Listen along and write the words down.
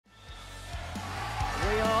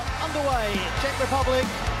underway. Czech Republic,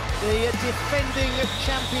 the defending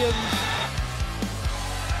champions.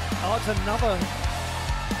 Oh, it's another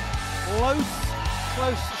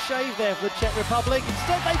close shave there for the Czech Republic.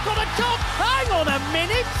 Instead, they've got a shot. Hang on a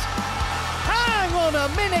minute. Hang on a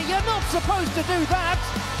minute. You're not supposed to do that.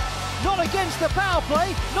 Not against the power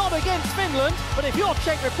play, not against Finland, but if you're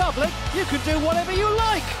Czech Republic, you can do whatever you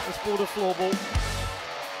like. It's border floor ball.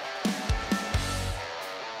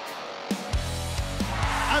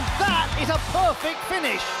 And that is a perfect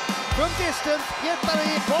finish. From distance,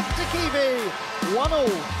 Jettari Tshekki-Suomi,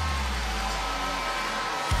 1-0.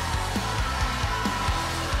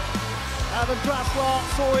 Adam Draslar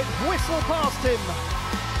saw it whistle past him.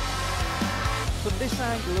 From this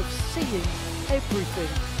angle of seeing everything,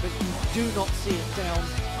 but you do not see it down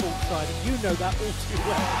courtside, and you know that all too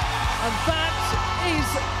well. And that is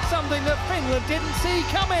something that Finland didn't see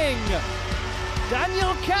coming.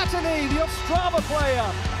 Daniel Katani, the Ostrava player,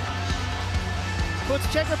 puts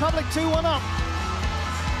Czech Republic 2-1 up.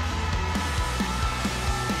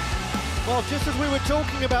 Well, just as we were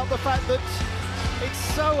talking about the fact that it's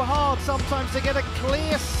so hard sometimes to get a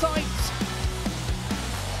clear sight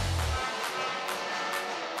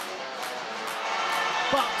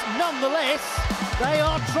but nonetheless, they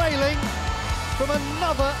are trailing from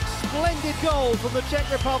another splendid goal from the Czech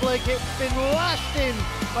Republic. It's been lashed in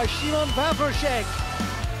by Šimon Vavrošek.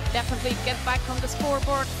 Definitely get back on the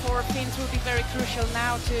scoreboard for Finns will be very crucial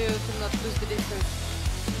now to not lose the distance.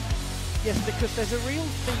 Yes, because there's a real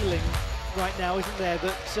feeling right now, isn't there,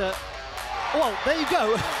 that, well, there you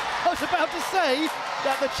go. I was about to say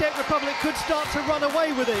that the Czech Republic could start to run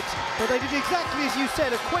away with it, but they did exactly as you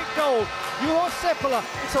said, a quick goal. Juho Seppälä,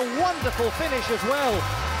 it's a wonderful finish as well.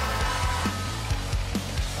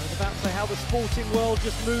 I was about to say how the sporting world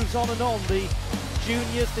just moves on and on. The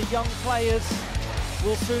juniors, the young players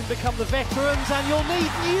will soon become the veterans, and you'll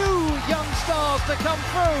need new young stars to come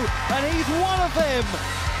through, and he's one of them.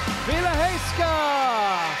 Ville Heiska,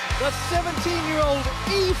 the 17-year-old,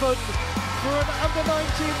 even for an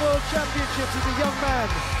under-19 World Championships as a young man.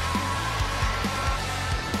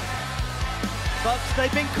 But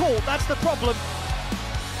they've been caught, that's the problem.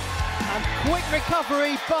 And quick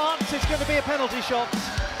recovery, but it's going to be a penalty shot.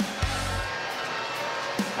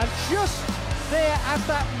 And just there as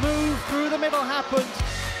that move through the middle happened,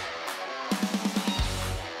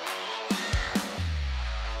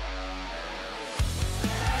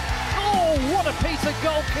 oh, what a piece of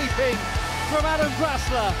goalkeeping from Adam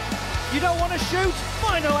Draslar. You don't want to shoot?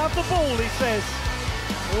 Fine, I'll have the ball, he says.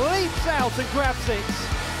 Leaps out and grabs it.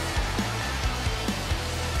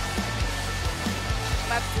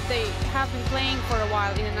 But they have been playing for a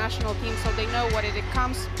while in a national team, so they know what it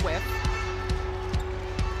comes with.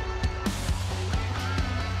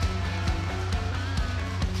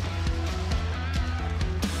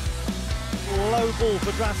 Low ball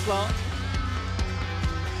for Draslar.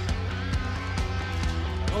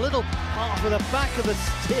 A little pass with the back of the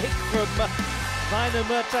stick from Vaino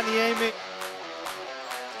Murtaniemi.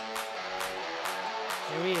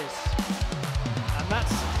 Here he is. And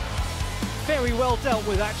that's very well dealt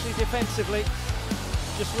with, actually, defensively.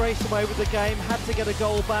 Just raced away with the game, had to get a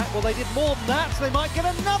goal back. Well, they did more than that, so they might get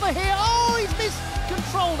another here. Oh, he's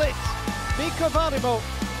miscontrolled it. Mikko Vainio.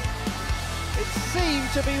 It seemed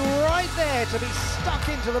to be right there, to be stuck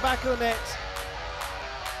into the back of the net.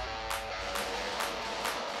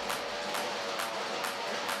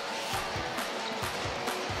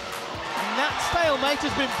 And that stalemate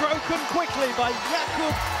has been broken quickly by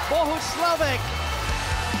Jakub Bohuslavek.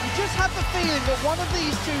 You just had the feeling that one of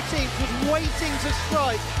these two teams was waiting to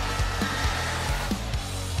strike.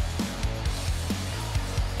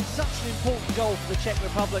 Such an important goal for the Czech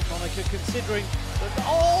Republic, Monica, considering that...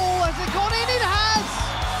 Oh, has it gone in? It has!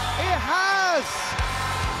 It has!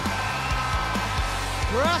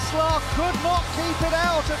 Draslar could not keep it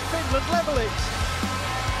out and Finland level it.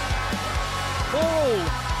 4-all.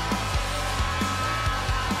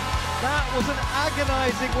 That was an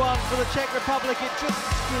agonising one for the Czech Republic. It just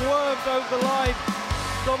swerved over the line.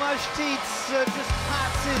 Tomáš Týc just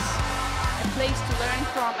passes. A place to learn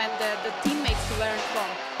from and the teammates to learn from.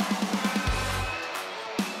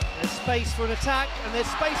 There's space for an attack and there's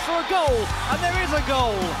space for a goal, and there is a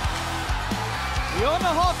goal. Joona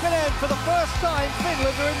Hakonen, for the first time,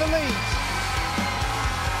 Finland are in the lead.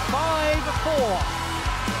 5-4.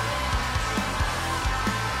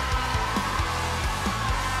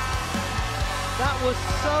 That was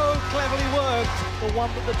so cleverly worked, the one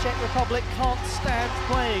that the Czech Republic can't stand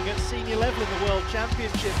playing at senior level in the World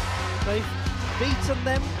Championship. They've beaten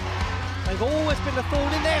them, they've always been a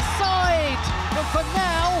thorn in their side, but for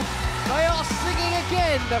now, they are singing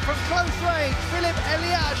again from close range. Filip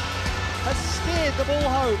Eliáš has steered the ball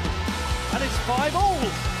home. And it's 5-all.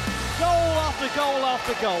 Goal after goal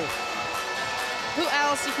after goal. Who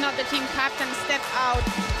else, if not the team captain, step out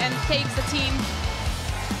and takes the team?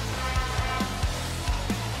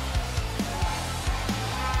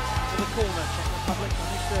 To the corner, Czech Republic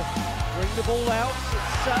managed to bring the ball out.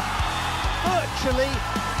 It's virtually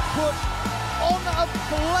put on a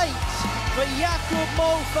plate for Jakub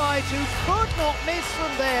Mofight, who could not miss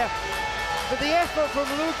from there. But the effort from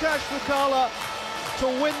Lukasz Fukala to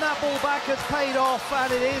win that ball back has paid off,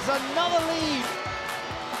 and it is another lead.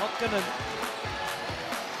 Okkanen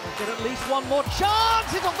will get at least one more chance.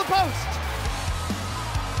 It's off the post,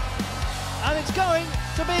 and it's going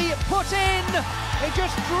to be put in. It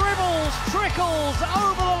just dribbles, trickles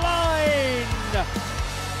over the line,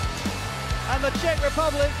 and the Czech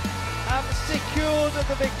Republic have secured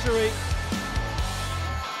the victory.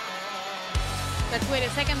 Let's wait a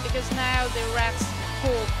second, because now the refs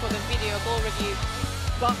called for the video goal review.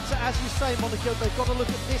 But as you say, Monica, they've got to look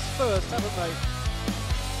at this first, haven't they?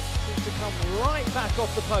 Seems to come right back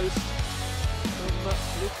off the post from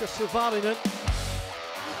Lukas Suvarinen.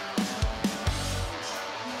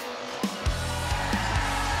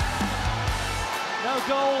 No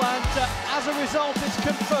goal, and as a result, it's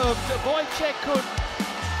confirmed. Wojciech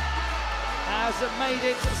has made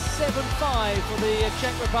it 7-5 for the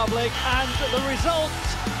Czech Republic, and the result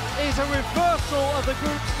is a reversal of the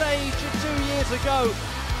group stage 2 years ago.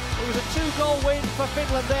 It was a 2-goal win for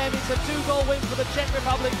Finland then, it's a 2-goal win for the Czech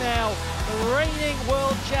Republic now. The reigning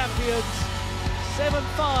world champions,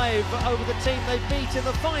 7-5 over the team they beat in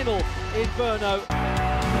the final in Brno.